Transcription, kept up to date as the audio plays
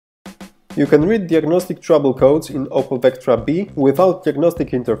You can read diagnostic trouble codes in Opel Vectra B without diagnostic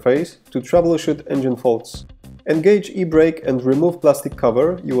interface to troubleshoot engine faults. Engage e-brake and remove plastic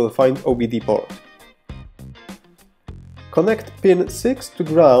cover, you will find OBD port. Connect pin 6 to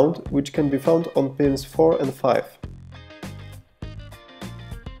ground, which can be found on pins 4 and 5.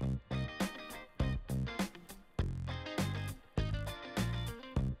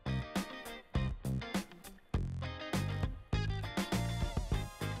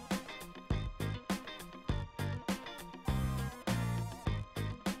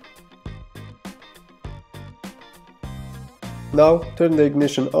 Now turn the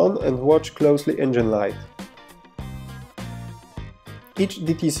ignition on and watch closely engine light. Each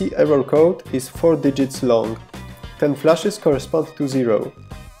DTC error code is 4 digits long. 10 flashes correspond to 0.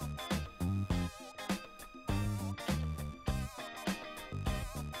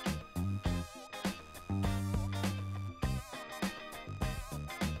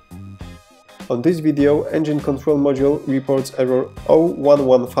 On this video, engine control module reports error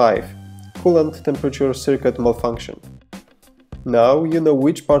 0115, coolant temperature circuit malfunction. Now you know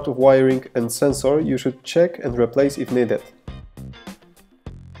which part of wiring and sensor you should check and replace if needed.